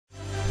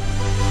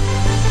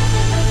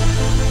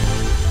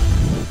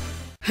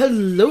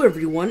Hello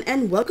everyone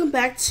and welcome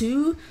back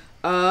to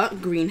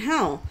Green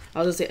Hell. I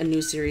was gonna say a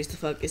new series. The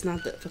fuck, it's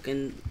not the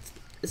fucking,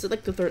 it's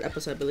like the third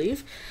episode I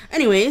believe.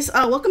 Anyways,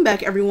 welcome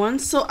back everyone.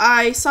 So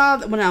I saw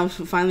that when I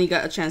finally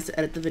got a chance to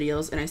edit the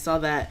videos and I saw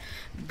that,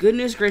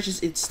 goodness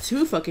gracious, it's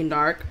too fucking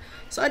dark.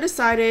 So I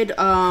decided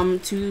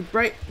to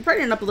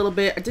brighten it up a little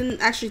bit. I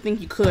didn't actually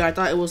think you could. I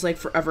thought it was like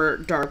forever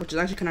dark, which is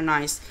actually kind of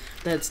nice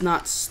that it's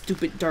not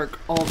stupid dark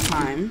all the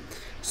time.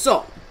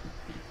 So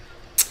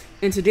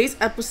in today's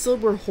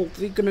episode, we're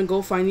hopefully gonna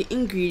go find the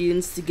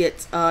ingredients to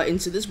get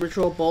into this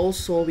ritual bowl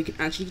so we can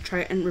actually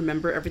try and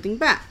remember everything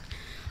back.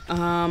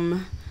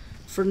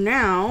 For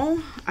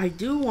now, I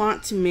do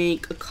want to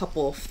make a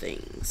couple of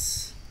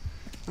things.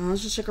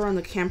 Let's just check around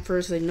the camp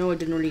first. I know I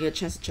didn't really get a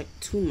chance to check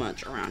too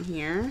much around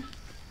here.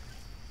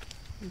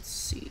 Let's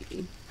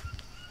see.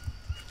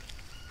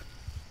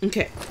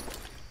 Okay,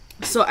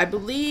 so I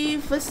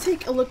believe, let's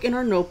take a look in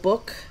our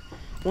notebook.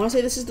 I want to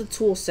say this is the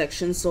tool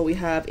section, so we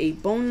have a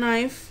bone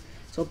knife.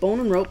 So bone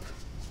and rope.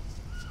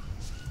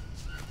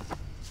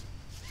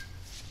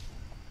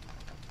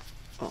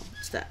 Oh,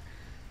 what's that?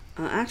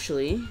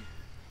 Actually,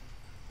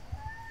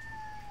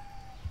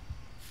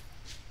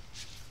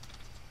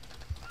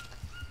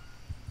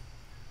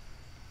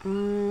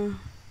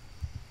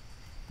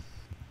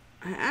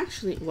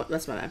 what?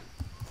 That's my bad.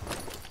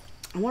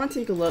 I want to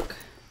take a look.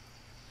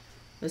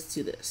 Let's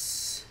do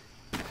this.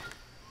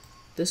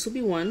 This will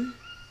be 1.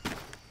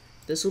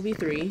 This will be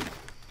 3,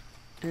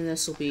 and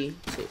this will be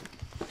 2.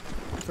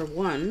 For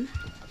 1,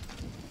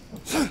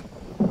 oh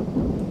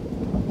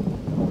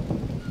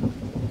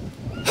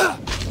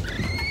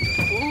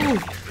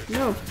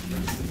no,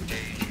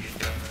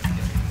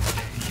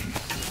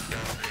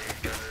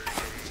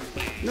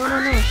 no,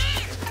 where'd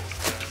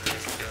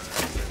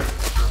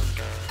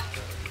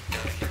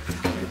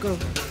it go?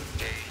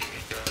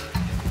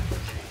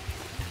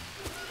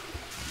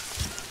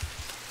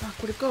 Fuck,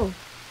 where'd it go?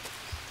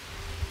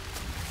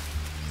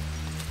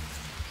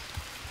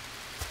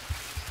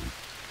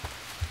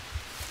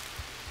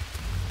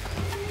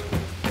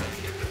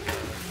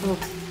 Oh,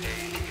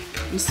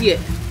 you see it.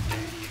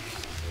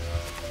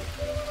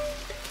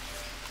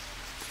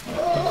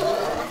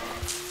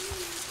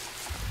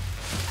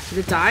 Did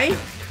it die?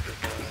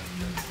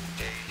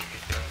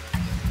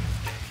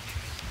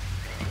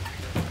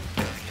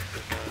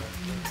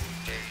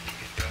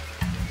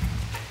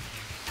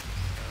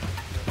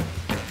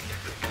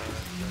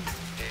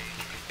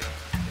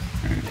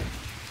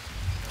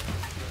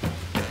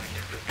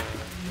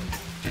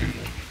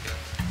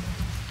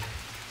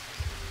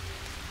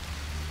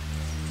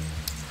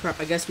 Crap,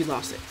 I guess we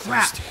lost it.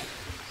 Crap.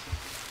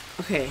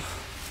 Okay.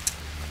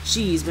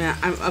 Jeez, man.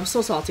 I'm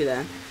so salty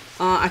then.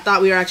 I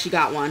thought we actually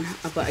got one,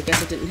 but I guess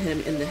I didn't hit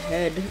him in the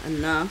head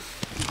enough.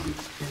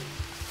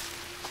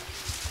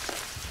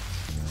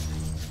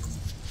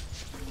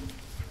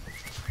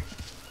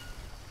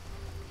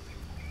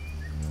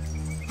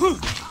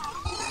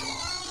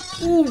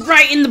 Ooh,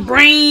 right in the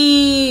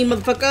brain,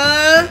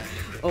 motherfucker!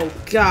 Oh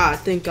god,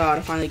 thank god,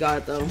 I finally got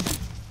it though.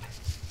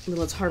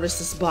 Let's harvest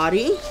this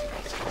body.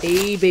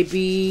 Hey,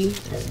 baby.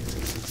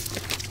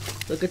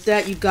 Look at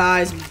that, you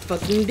guys. We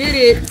fucking did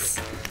it.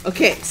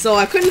 Okay, so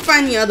I couldn't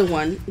find the other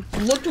one.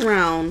 Looked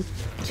around.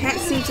 Can't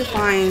seem to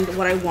find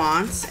what I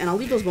want. And I'll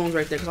leave those bones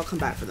right there because I'll come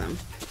back for them.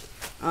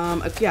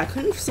 Yeah, I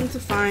couldn't seem to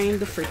find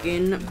the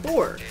freaking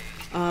board.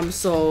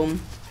 So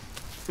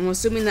I'm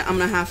assuming that I'm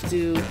going to have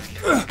to...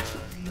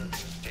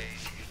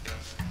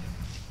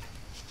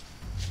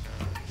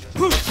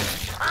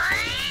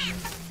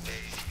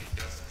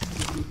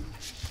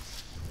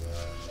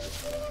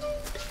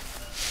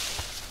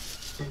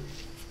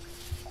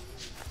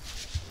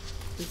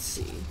 Let's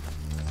see.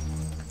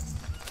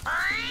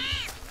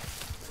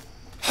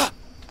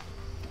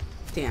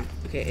 Damn.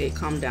 Okay, hey,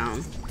 calm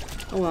down.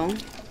 Oh well.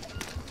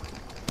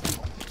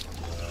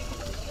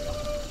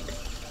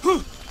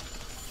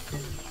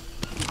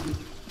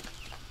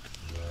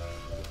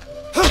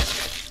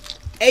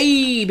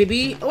 Hey,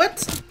 baby.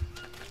 What?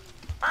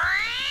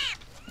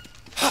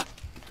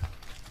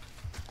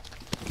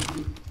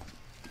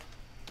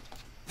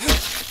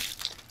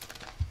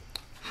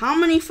 How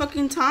many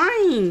fucking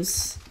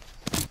times?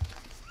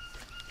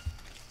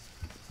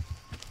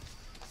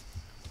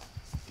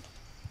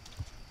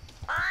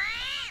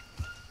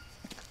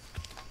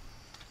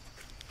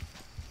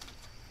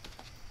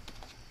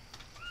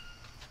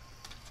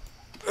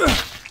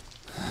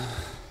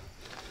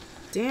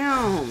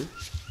 Damn.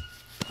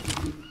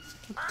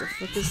 What the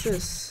fuck is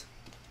this?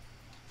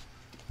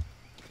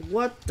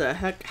 What the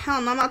heck?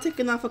 Hell no, I'm not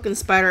taking that fucking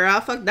spider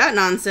out. Fuck that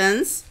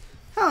nonsense.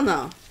 Hell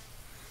no.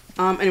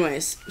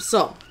 Anyways,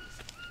 so.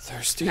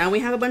 Thirsty. Now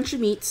we have a bunch of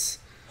meats.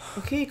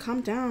 Okay,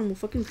 calm down. We'll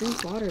fucking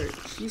drink water.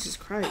 Jesus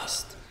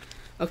Christ.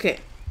 Okay.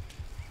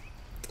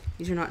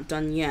 These are not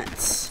done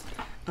yet.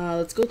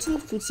 Let's go to the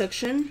food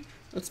section.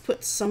 Let's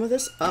put some of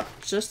this up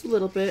just a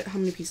little bit. How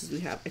many pieces do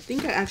we have? I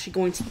think I'm actually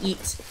going to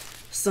eat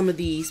some of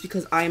these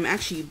because I am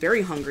actually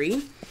very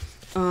hungry.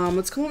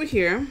 Let's come over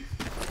here.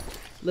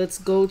 Let's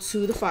go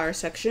to the fire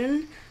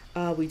section.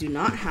 We do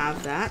not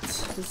have that.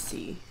 Let's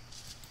see.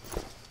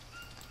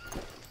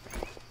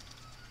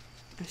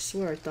 I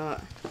swear I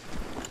thought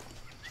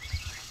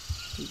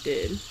he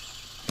did.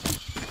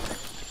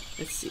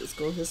 Let's see, let's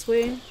go this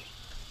way.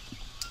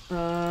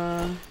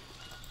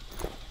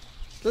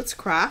 Let's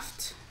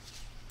craft.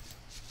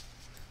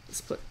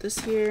 Let's put this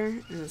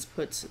here, and let's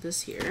put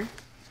this here.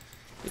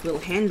 Like a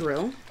little hand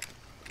drill.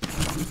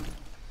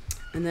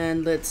 And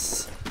then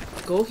let's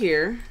go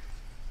here.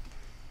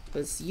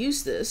 Let's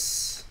use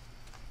this.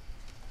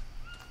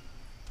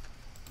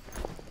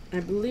 I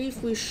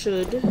believe we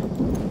should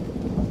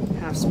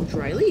have some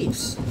dry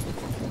leaves.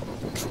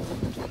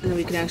 And then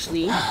we can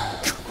actually...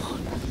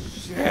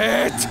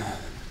 Shit!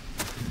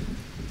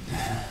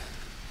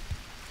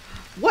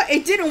 What?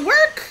 It didn't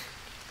work?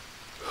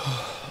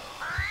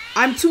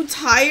 I'm too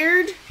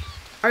tired?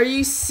 Are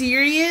you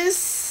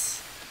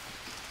serious?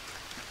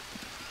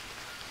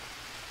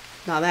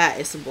 Now that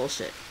is some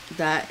bullshit.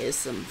 That is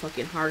some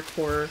fucking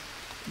hardcore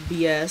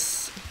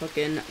BS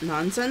fucking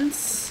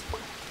nonsense.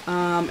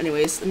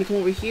 Anyways, let me come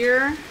over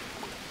here.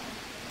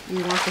 Let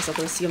me wash myself.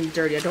 Let's see I'm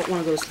dirty. I don't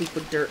want to go to sleep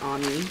with dirt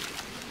on me.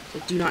 I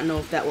do not know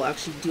if that will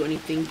actually do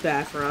anything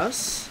bad for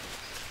us.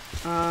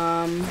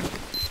 I'm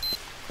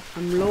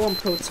low on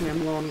protein.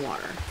 I'm low on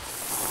water.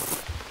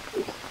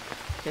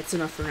 That's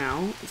enough for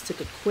now. Let's take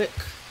a quick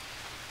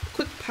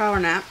power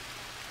nap.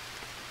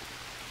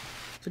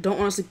 So don't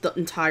want to sleep the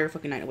entire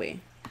fucking night away.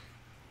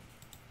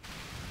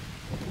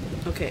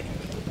 Okay.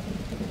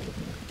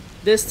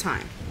 This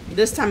time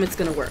it's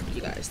gonna work,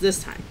 you guys.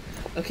 This time.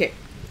 Okay.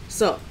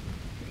 So,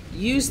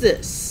 use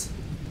this.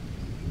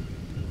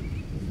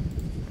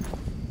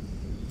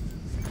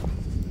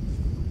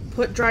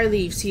 Put dry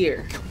leaves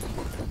here.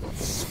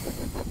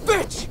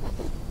 Bitch!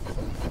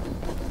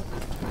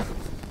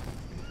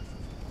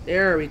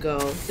 There we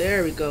go.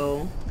 There we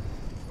go.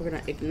 We're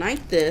gonna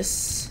ignite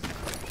this.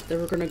 Then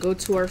we're gonna go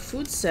to our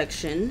food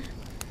section.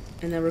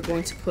 And then we're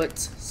going to put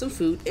some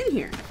food in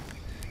here.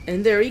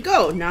 And there you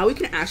go. Now we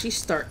can actually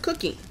start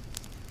cooking.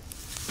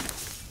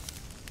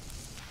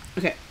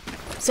 Okay.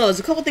 So there's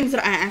a couple things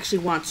that I actually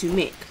want to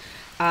make.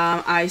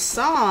 I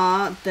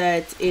saw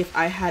that if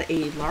I had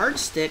a large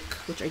stick,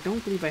 which I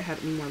don't believe I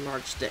have any more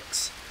large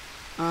sticks.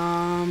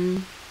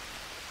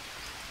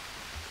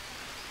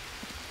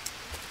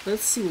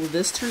 Let's see, will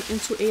this turn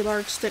into a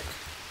large stick?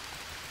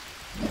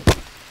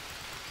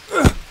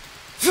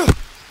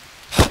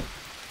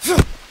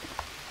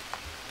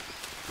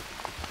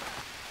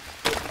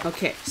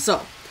 Okay,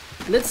 so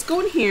let's go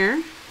in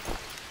here.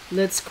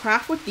 Let's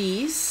craft with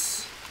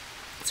these.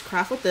 Let's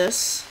craft with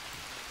this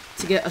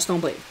to get a stone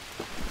blade.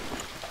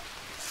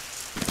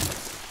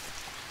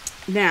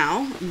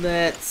 Now,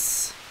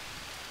 let's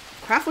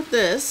craft with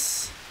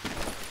this.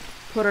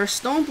 Put our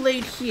stone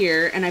blade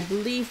here, and I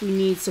believe we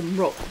need some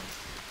rope.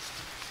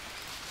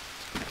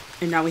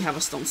 And now we have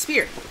a stone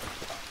spear.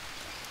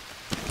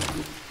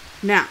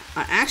 Now,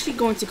 I'm actually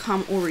going to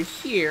come over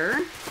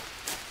here.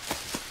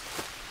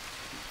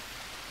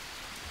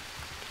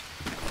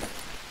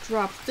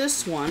 Drop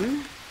this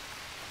one.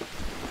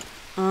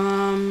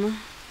 I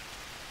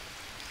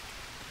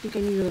think I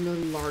need another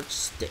large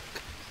stick.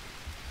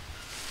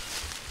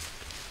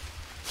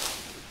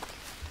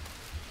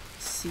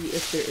 Let's see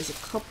if there is a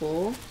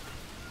couple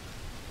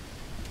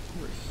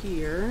over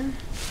here.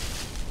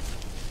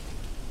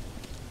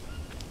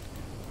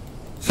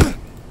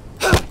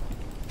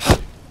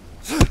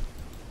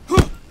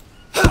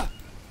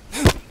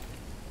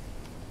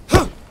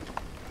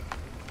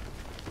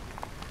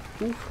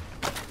 Oof.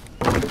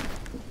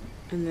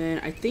 And then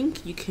I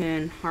think you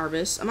can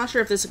harvest. I'm not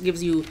sure if this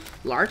gives you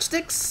large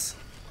sticks.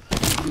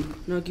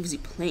 No, it gives you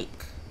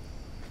plank.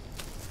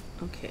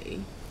 Okay.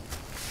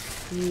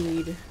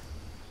 Need...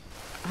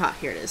 Aha,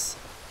 here it is.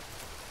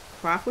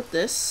 Craft with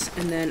this,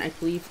 and then I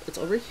believe it's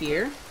over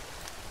here.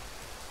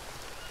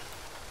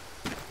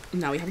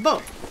 And now we have a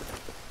bow.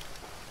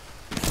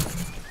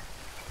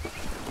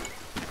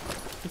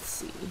 Let's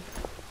see.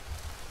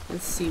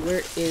 Let's see,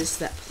 where is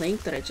that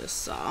plank that I just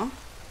saw?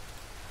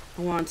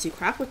 I want to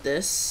craft with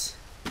this.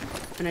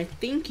 And I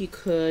think you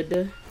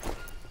could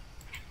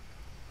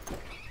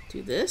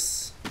do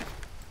this.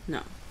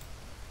 No.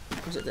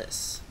 Or is it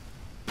this?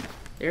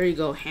 There you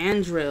go.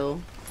 Hand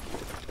drill.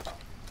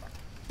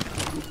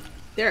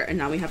 There. And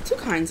now we have two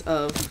kinds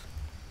of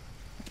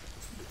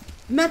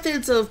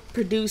methods of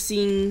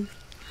producing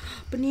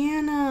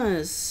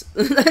bananas.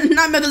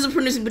 Not methods of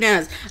producing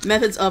bananas.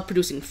 Methods of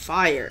producing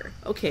fire.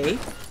 Okay.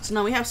 So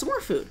now we have some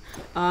more food.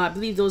 I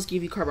believe those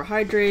give you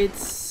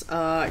carbohydrates,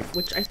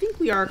 which I think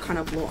we are kind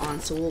of low on,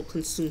 so we'll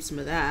consume some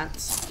of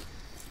that.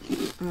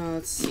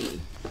 Let's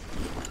see.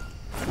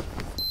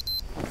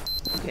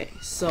 Okay,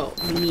 so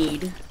we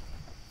need...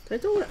 Did I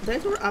throw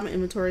it out of my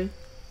inventory?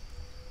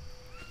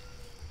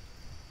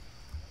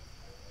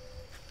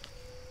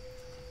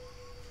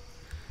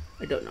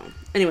 I don't know.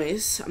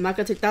 Anyways, I'm not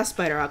gonna take that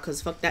spider out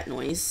because fuck that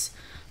noise.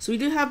 So we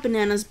do have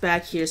bananas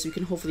back here, so we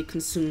can hopefully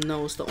consume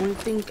those. The only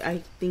thing I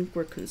think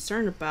we're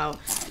concerned about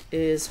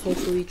is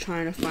hopefully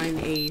trying to find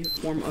a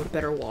form of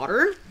better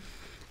water.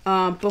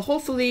 But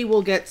hopefully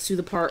we'll get to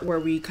the part where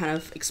we kind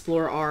of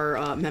explore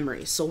our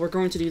memories. So we're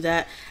going to do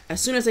that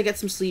as soon as I get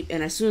some sleep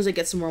and as soon as I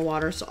get some more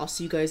water. So I'll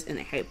see you guys in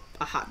a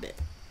hot bit.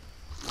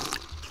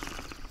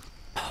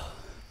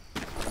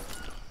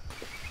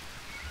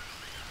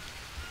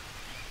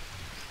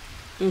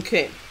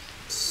 Okay,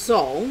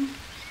 so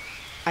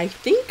I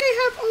think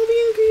I have all the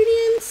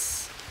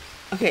ingredients.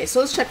 Okay, so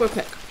let's check real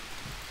quick.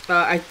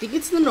 I think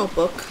it's in the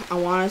notebook. I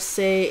want to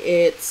say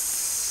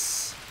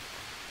it's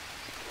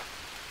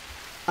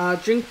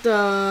drink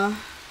the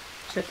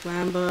check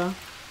lamba.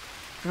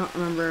 I don't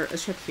remember.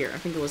 Let's check here. I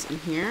think it was in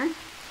here.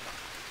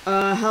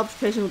 Helps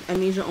patient with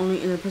amnesia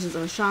only in the presence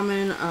of a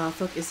shaman.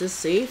 Fuck, is this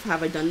safe?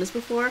 Have I done this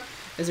before?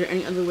 Is there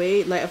any other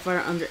way? Light a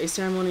fire under a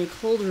ceremonial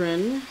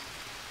cauldron.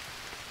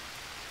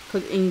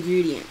 Cook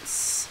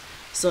ingredients.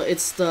 So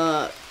it's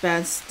the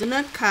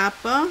Bastina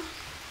Kappa.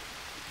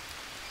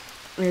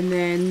 And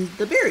then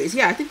the berries.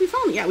 Yeah, I think we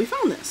found it. Yeah, we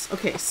found this.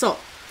 Okay, so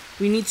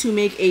we need to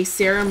make a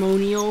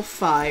ceremonial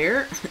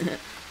fire. A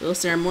little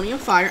ceremonial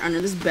fire under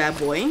this bad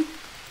boy.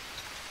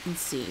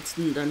 Let's see. It's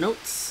in the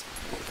notes.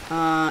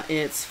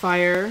 It's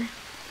fire.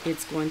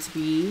 It's going to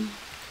be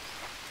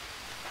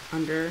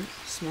under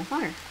small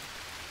fire.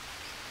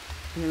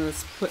 And then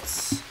let's put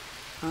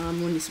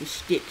we need some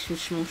sticks, some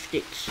small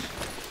sticks.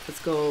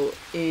 Let's go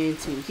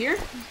into here.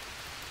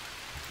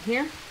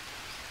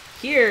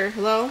 Here,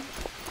 hello.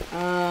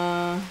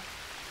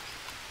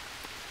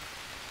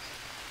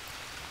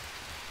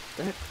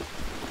 The heck?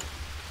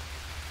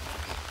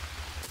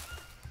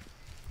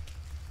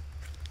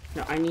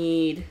 No, I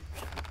need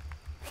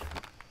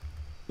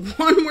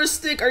one more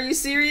stick. Are you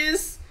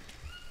serious?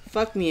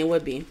 Fuck me, it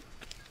would be.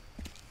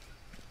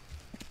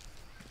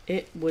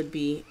 It would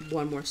be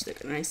one more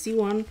stick. And I see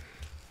one.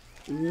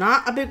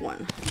 Not a big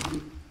one.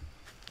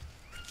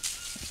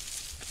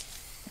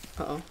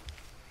 Uh-oh.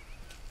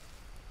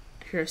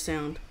 I hear a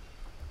sound.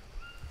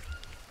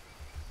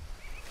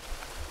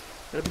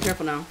 Gotta be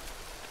careful now.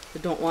 I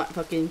don't want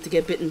fucking to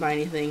get bitten by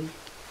anything.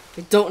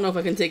 I don't know if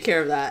I can take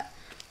care of that.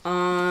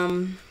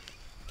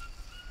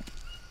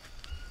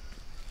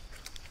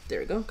 There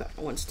we go. Got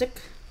my one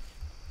stick.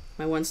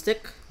 My one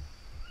stick.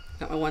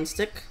 Got my one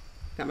stick.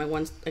 I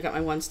got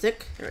my one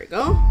stick. There we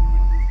go.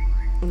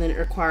 And then it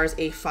requires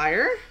a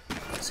fire.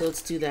 So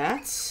let's do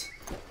that.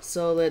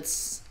 So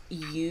let's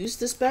use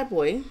this bad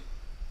boy.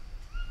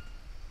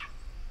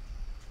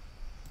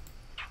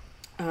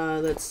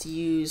 Let's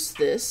use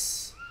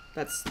this.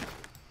 There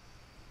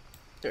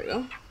we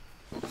go.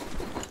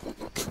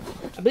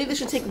 I believe this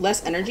should take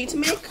less energy to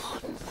make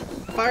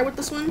fire with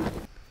this one.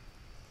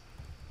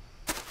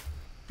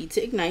 E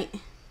to ignite.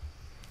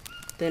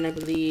 Then I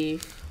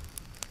believe,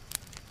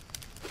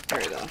 there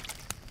we go.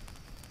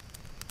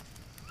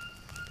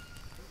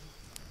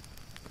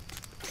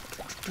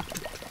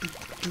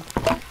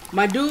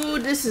 My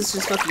dude, this is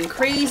just fucking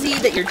crazy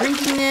that you're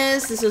drinking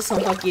this. This is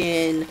some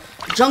fucking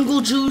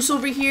jungle juice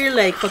over here,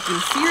 like fucking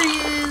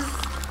serious.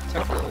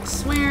 Sorry for a little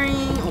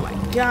swearing. Oh my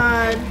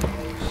god.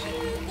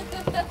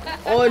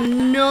 Oh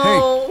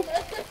no.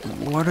 Hey,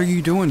 what are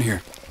you doing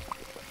here?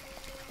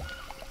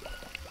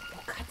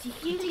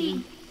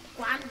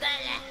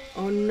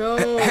 Oh no.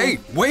 Hey,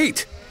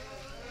 wait!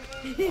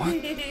 What?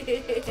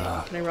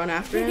 Can I run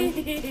after him?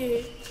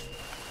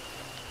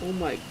 Oh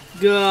my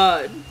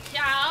god.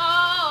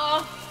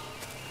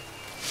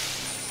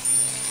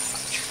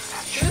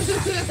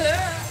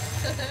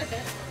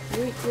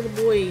 Wait, little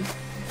boy.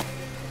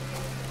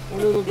 Or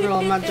little girl,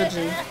 I'm not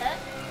judging.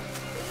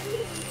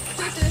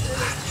 What the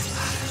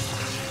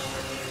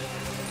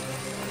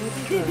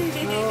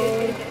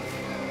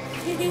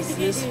hell is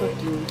this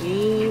fucking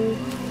game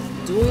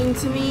doing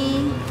to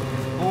me?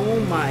 Oh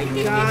my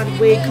god,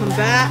 wait, come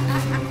back.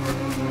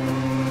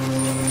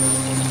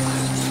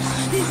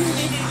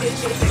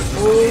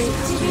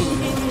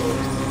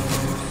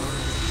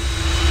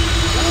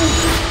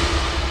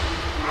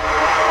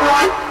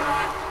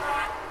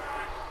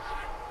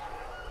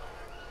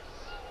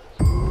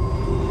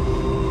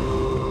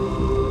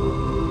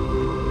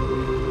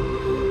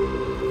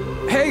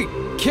 Hey,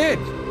 kid!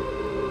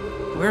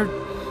 Where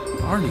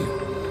are you?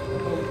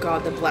 Oh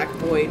god, the black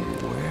void.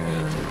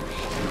 Where?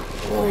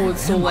 Oh,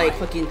 it's so like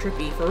fucking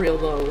trippy, for real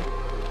though.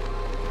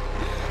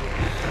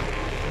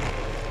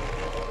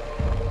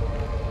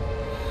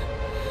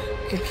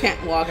 I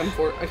can't walk,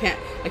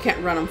 I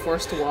can't run, I'm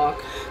forced to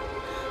walk.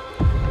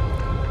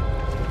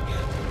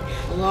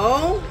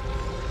 Hello?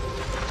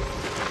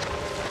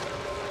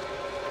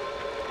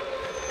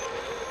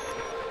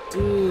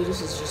 Dude,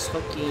 this is just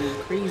fucking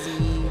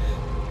crazy.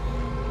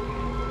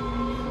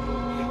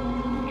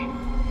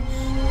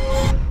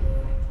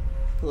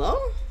 Hello?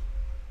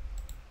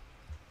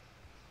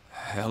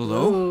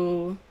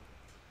 Hello?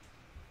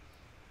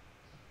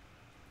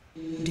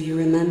 Do you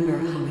remember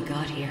how we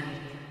got here?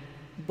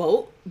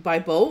 Boat? By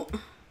boat?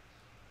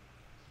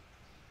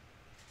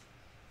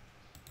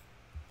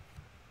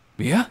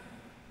 Mia?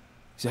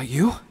 Is that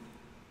you?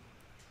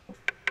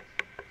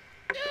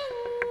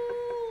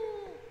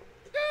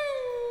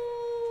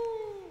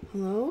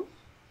 Hello?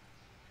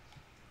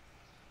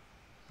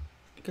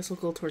 guess we'll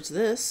go towards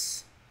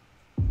this.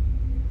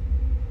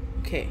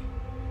 Okay.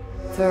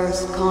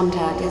 First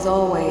contact is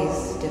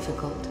always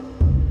difficult.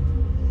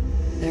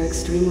 They're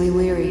extremely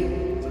weary.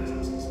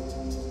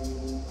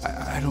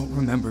 I don't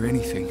remember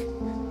anything.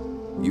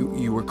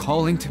 You were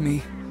calling to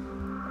me.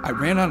 I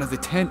ran out of the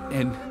tent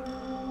and...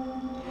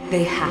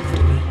 They have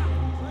to be.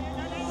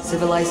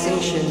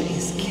 Civilization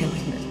is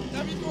killing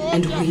them,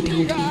 and we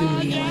don't even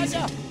realize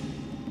it.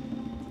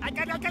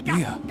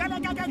 Mia,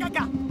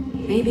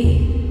 Maybe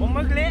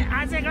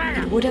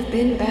it would have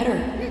been better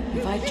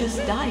if I just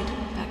died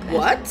back then.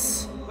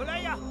 What?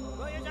 I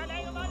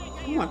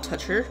don't want to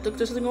touch her. Look,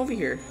 there's something over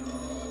here.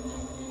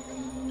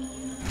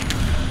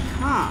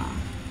 Huh.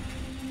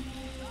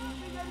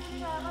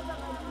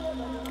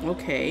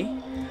 Okay.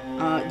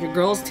 Your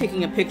girl's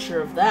taking a picture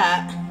of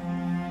that.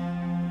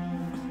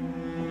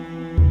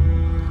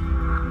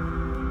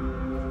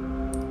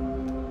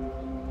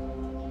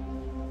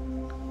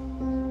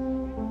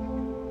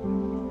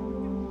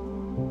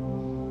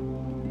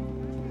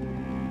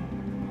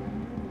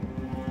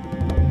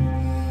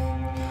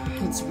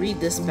 Let's read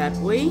this bad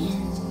boy.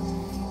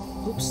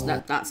 Oops,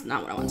 that's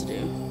not what I want to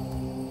do.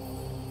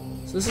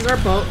 So this is our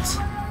boat.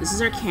 This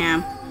is our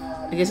camp.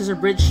 I guess there's a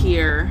bridge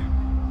here.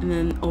 And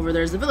then over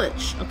there's the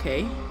village.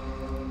 Okay.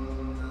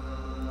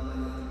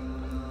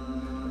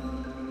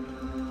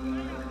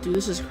 Dude,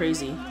 this is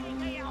crazy.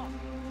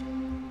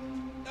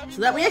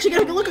 So that we actually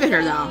get a good look at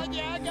her now.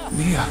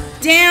 Mia.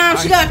 Damn,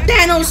 she got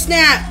Thanos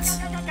snapped!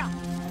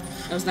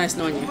 That was nice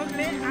knowing you.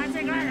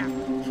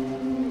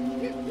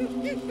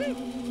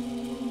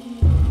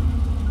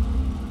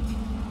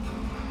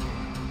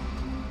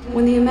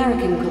 When the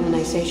American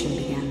colonization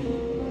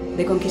began,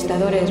 the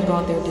conquistadores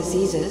brought their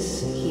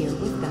diseases here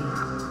with them.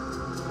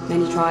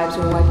 Many tribes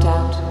were wiped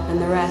out, and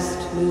the rest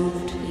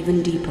moved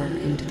even deeper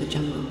into the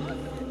jungle.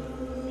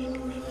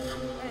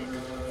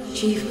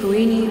 Chief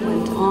Guini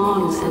went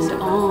on and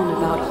on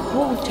about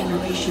whole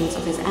generations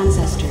of his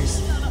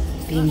ancestors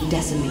being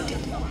decimated,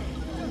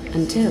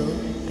 until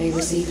they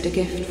received a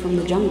gift from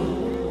the jungle.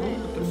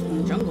 From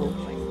the jungle.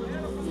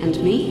 And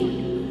me?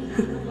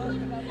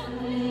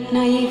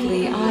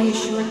 Naively, I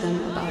assured them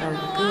about our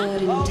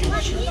good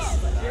intentions.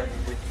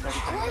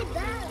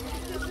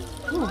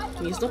 Oh,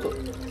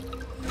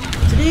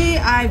 today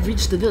I've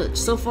reached the village.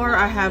 So far,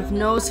 I have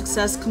no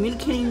success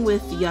communicating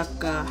with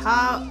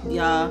Yabohaka.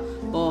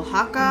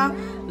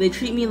 They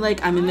treat me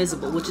like I'm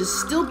invisible, which is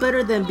still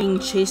better than being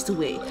chased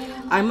away.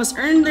 I must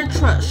earn their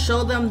trust,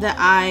 show them that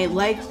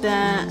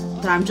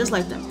that I'm just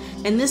like them.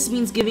 And this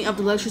means giving up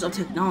the luxuries of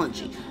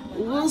technology.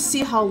 We'll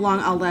see how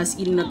long I'll last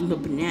eating nothing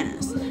but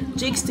bananas.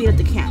 Jake stayed at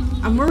the camp.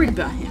 I'm worried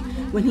about him.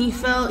 When he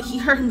fell, he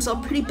hurt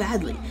himself pretty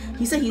badly.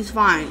 He said he's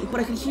fine, but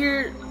I could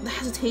hear the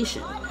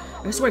hesitation.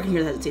 I swear I can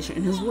hear the hesitation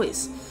in his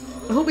voice.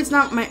 I hope it's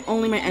not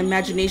only my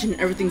imagination and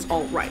everything's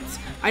alright.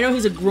 I know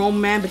he's a grown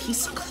man, but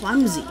he's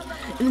clumsy.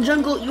 In the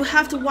jungle, you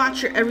have to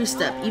watch your every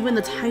step. Even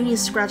the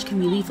tiniest scratch can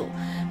be lethal.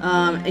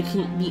 It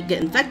can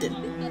get infected.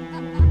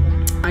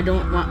 I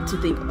don't want to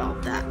think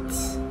about that.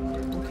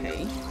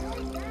 Okay.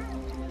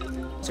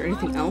 Is there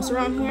anything else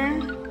around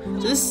here?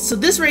 So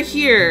this right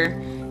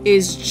here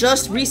is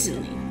just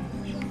recently.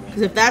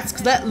 Because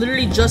that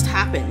literally just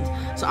happened.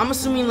 So I'm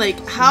assuming,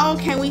 like, how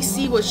can we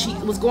see what's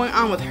going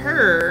on with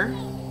her?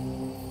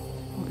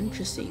 Oh,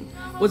 interesting.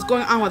 What's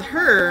going on with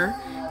her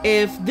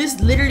if this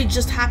literally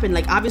just happened?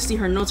 Like, obviously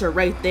her notes are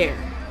right there.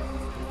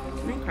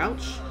 Can I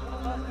crouch?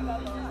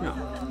 No,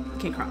 I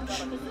can't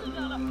crouch.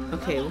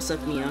 Okay, what's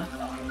up, Mia?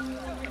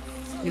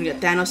 You gonna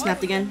get Thanos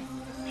snapped again?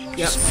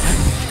 Yep.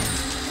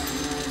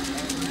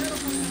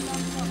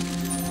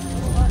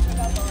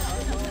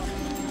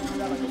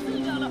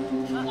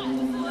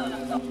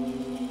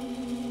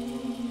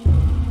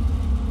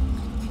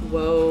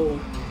 Whoa.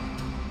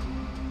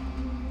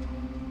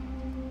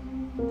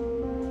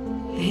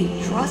 They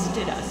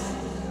trusted us.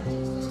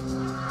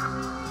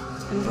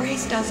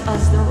 Embraced us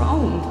as their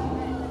own.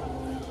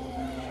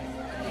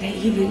 They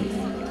even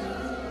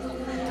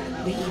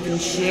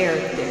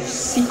shared their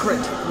secret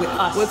with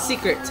us. What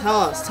secret?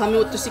 Tell us. Tell me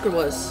what the secret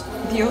was.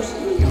 Dios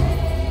mío.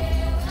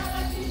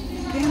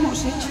 ¿Qué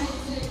hemos hecho?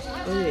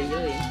 Oy,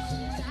 oy.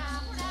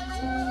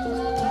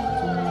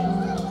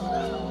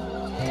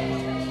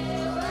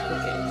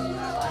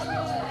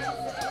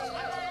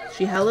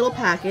 She had a little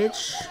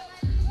package.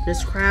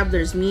 There's crab,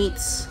 there's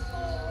meats.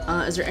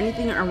 Is there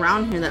anything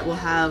around here that will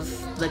have,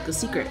 like, the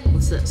secret?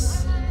 What's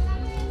this?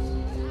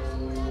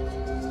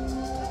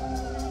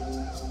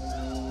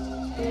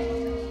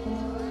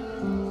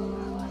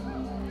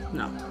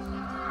 No.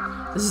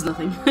 This is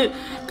nothing.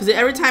 Because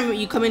every time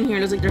you come in here,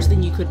 there's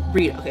something you could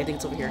read. Okay, I think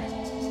it's over here.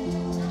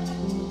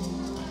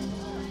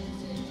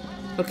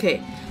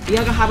 Okay. The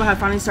Yagahaba have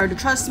finally started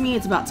to trust me.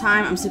 It's about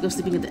time. I'm sick of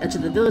sleeping at the edge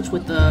of the village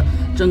with the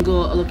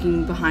jungle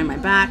looming behind my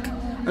back.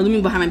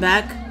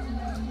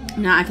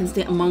 Now I can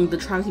stay among the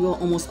tribes people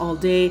almost all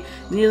day.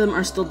 Many of them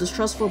are still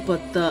distrustful,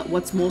 but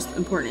what's most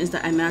important is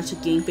that I managed to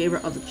gain favor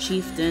of the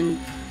chieftain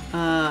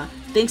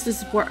Thanks to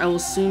support, I will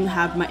soon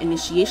have my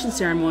initiation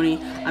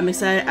ceremony. I'm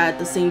excited at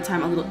the same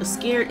time a little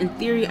scared. In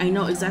theory, I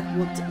know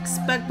exactly what to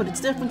expect, but it's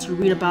different to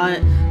read about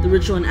it, the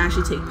ritual, and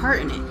actually take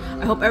part in it.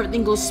 I hope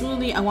everything goes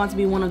smoothly. I want to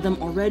be one of them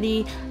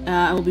already.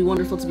 It will be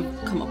wonderful to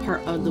become a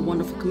part of the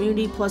wonderful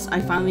community. Plus,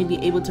 I finally be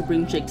able to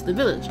bring Jake to the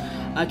village.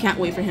 I can't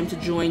wait for him to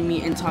join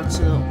me and talk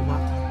to the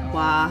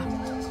Oaxaca.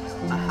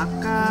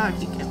 I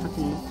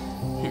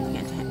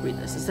can't read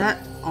this. Is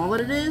that all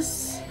that it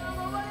is?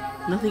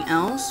 Nothing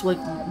else? Like,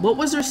 what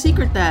was their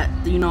secret that,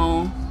 you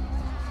know...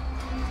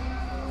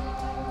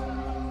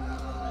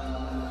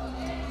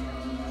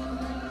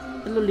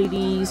 Hello,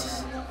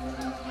 ladies.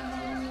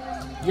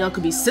 Y'all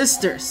could be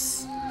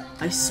sisters.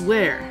 I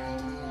swear.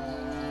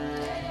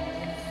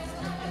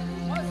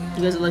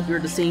 You guys are like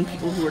you're the same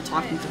people who were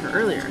talking to her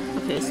earlier.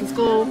 Okay, so let's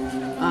go,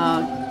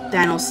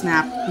 Daniel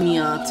snap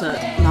Mia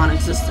to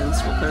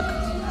non-existence real quick.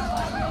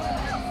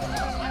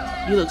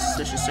 You look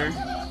suspicious, sir.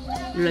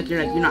 You're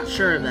not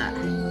sure of that.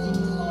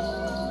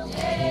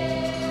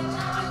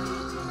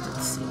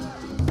 Let's see.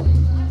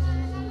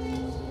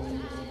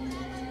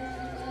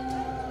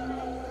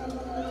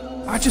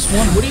 I just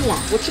want. What do you want?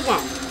 What you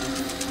want?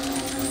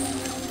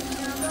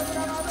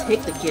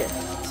 Take the gift.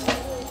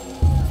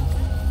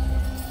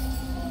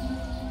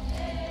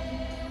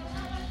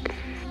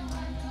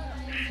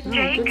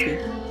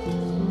 Jake?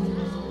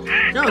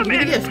 No, give me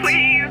the gift.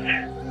 Please.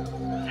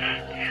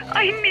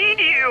 I need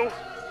you.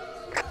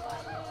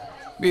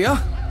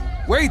 Mia,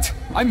 wait!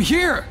 I'm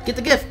here! Get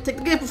the gift. Take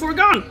the gift before we're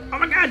gone. Oh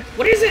my god,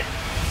 what is it?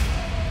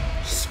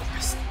 Jesus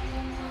Christ.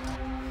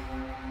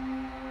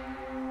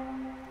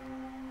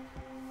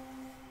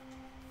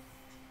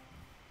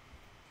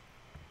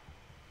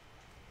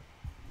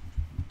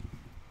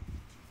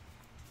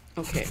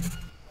 Okay.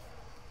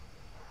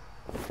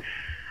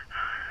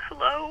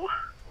 Hello?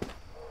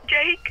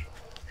 Jake?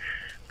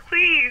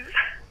 Please.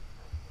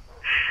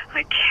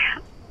 I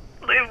can't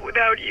live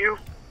without you.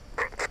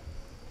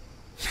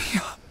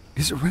 Mia,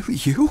 is it really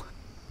you?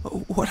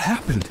 What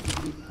happened?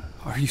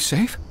 Are you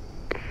safe?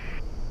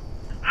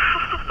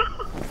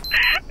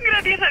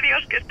 Gracias a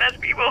Dios que estás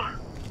vivo.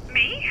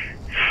 Me?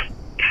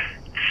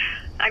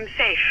 I'm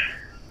safe.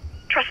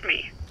 Trust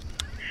me.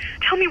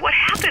 Tell me what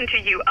happened to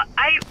you.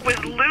 I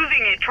was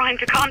losing it trying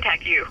to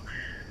contact you.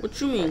 What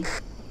you mean?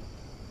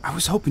 I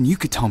was hoping you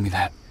could tell me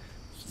that.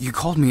 You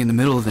called me in the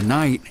middle of the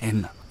night,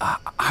 and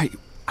I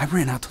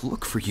ran out to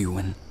look for you,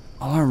 and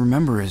all I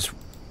remember is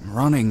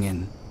running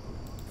and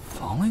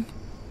falling?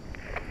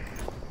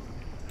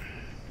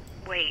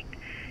 Wait,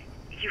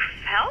 you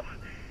fell?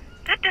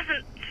 That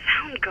doesn't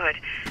sound good.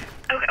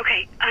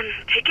 Okay,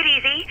 take it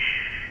easy.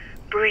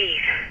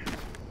 Breathe.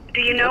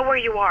 Do you know where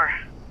you are?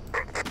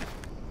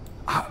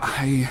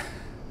 I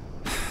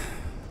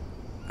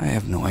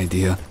have no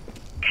idea.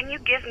 Can you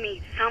give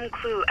me some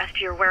clue as to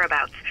your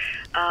whereabouts?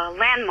 A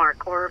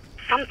landmark or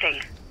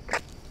something?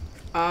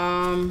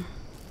 I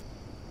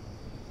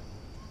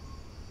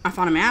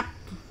found a map.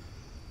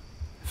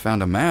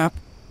 Found a map?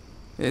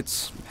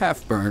 It's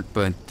half burnt,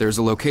 but there's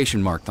a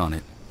location marked on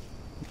it.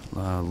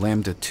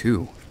 Lambda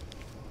 2.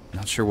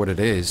 Not sure what it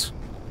is.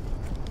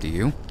 Do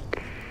you?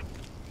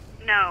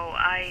 No,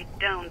 I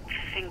don't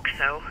think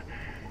so.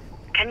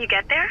 Can you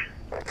get there?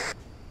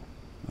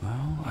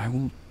 Well, I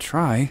will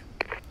try.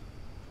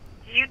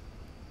 You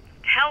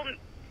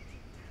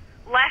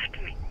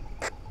left me.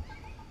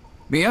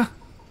 Mia?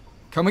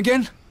 Come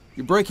again?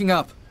 You're breaking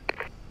up.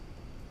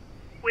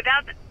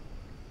 Without the...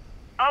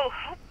 Oh,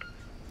 hope.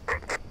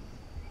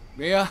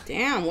 Mia?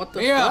 Damn, what the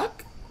Mia!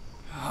 fuck?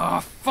 Oh,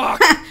 fuck!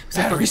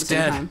 Battery's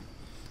dead.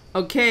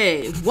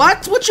 Okay,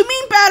 what? What you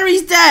mean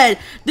battery's dead?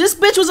 This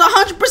bitch was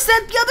 100%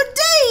 the other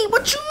day!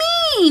 What you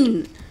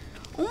mean?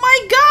 Oh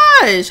my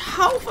gosh!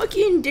 How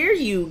fucking dare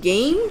you,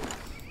 game?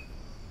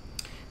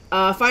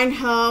 Find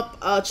help,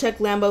 check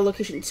Lambo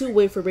location 2,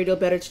 wait for radio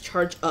better to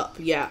charge up.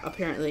 Yeah,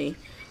 apparently.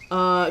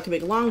 It can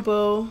make a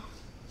longbow.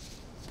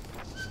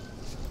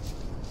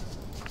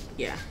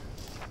 Yeah.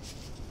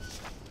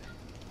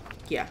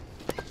 Yeah.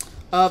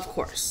 Of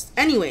course.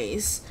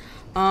 Anyways,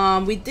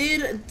 we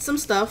did some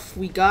stuff.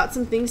 We got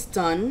some things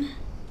done.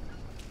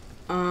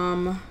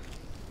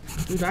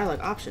 New dialogue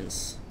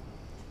options.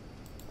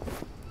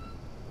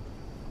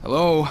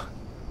 Hello?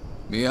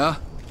 Mia?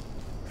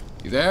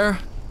 You there?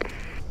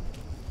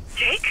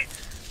 Jake?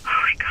 Oh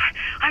my god,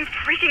 I'm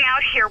freaking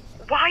out here.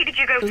 Why did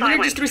you go It was silent?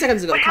 literally just 3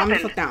 seconds ago. What Calm the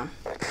happened? fuck down.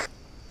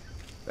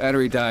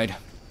 Battery died.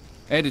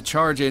 I had to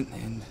charge it,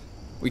 and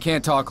we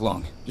can't talk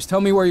long. Just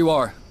tell me where you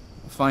are.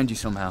 I'll find you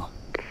somehow.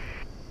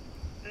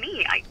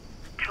 Me? I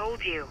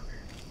told you.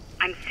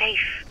 I'm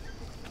safe.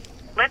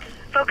 Let's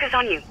focus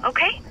on you,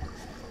 okay?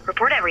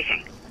 Report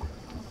everything.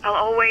 I'll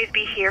always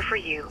be here for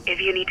you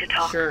if you need to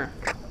talk. Sure.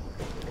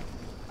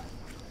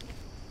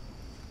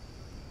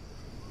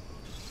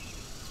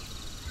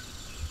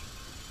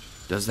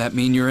 Does that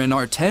mean you're in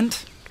our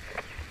tent?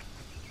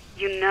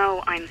 You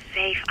know I'm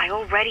safe. I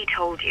already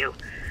told you.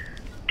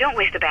 Don't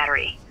waste the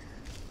battery.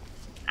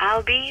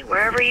 I'll be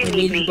wherever you I need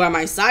need me. you by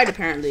my side,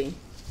 apparently.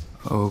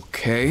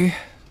 Okay.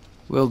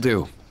 Will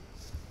do.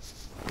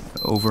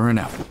 Over and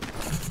out.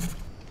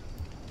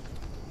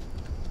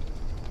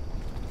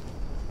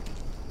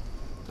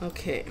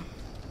 Okay.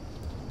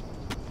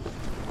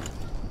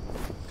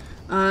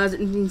 Is there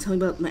anything to tell me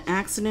about my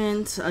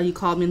accident? You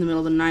called me in the middle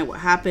of the night. What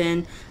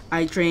happened?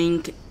 I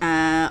drank,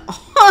 I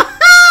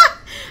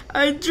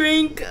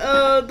drank,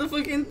 the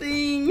fucking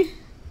thing.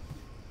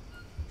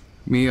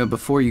 Mia,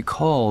 before you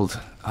called,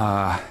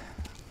 I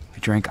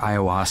drank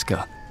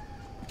ayahuasca.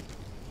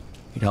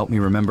 It helped me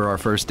remember our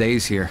first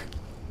days here.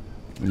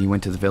 When you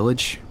went to the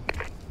village.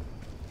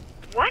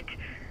 What?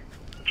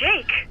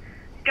 Jake,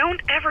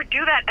 don't ever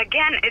do that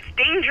again. It's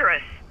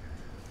dangerous.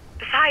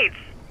 Besides,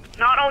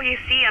 not all you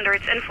see under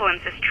its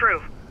influence is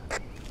true.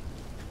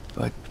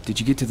 But did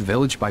you get to the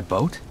village by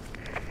boat?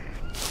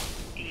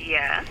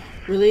 Yes.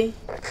 Really?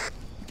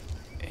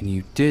 And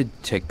you did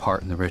take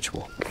part in the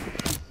ritual.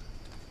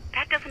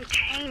 That doesn't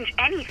change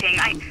anything.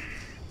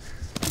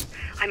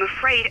 I'm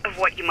afraid of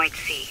what you might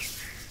see.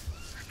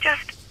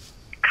 Just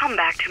come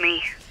back to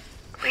me.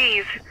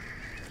 Please.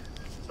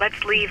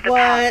 Let's leave the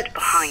past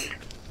behind.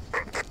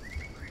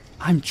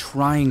 I'm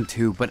trying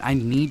to, but I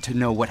need to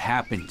know what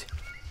happened.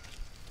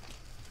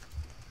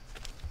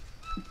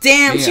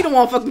 Damn, Mia. she don't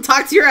want to fucking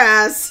talk to your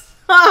ass.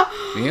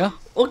 Mia?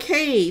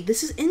 Okay,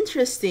 this is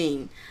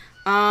interesting.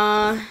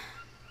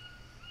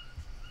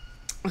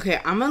 Okay,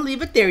 I'm gonna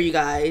leave it there, you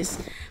guys,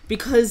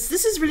 because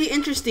this is really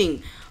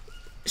interesting.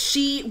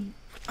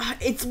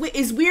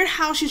 It's weird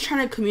how she's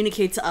trying to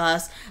communicate to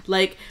us,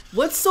 like,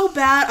 what's so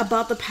bad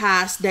about the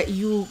past that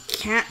you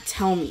can't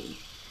tell me?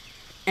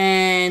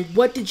 And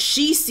what did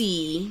she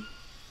see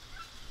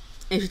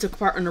if she took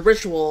part in a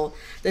ritual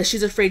that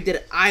she's afraid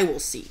that I will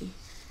see?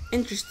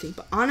 Interesting.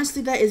 But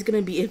honestly, that is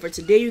gonna be it for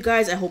today, you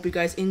guys. I hope you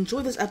guys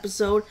enjoyed this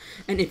episode,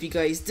 and if you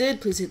guys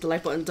did, please hit the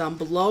like button down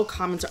below.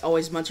 Comments are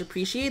always much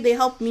appreciated. They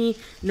help me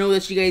know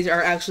that you guys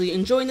are actually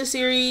enjoying the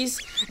series,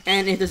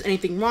 and if there's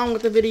anything wrong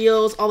with the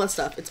videos, all that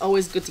stuff. It's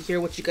always good to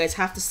hear what you guys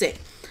have to say.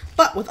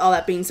 But with all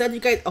that being said, you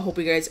guys, I hope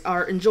you guys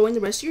are enjoying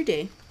the rest of your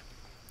day,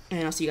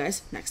 and I'll see you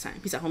guys next time.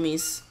 Peace out,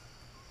 homies.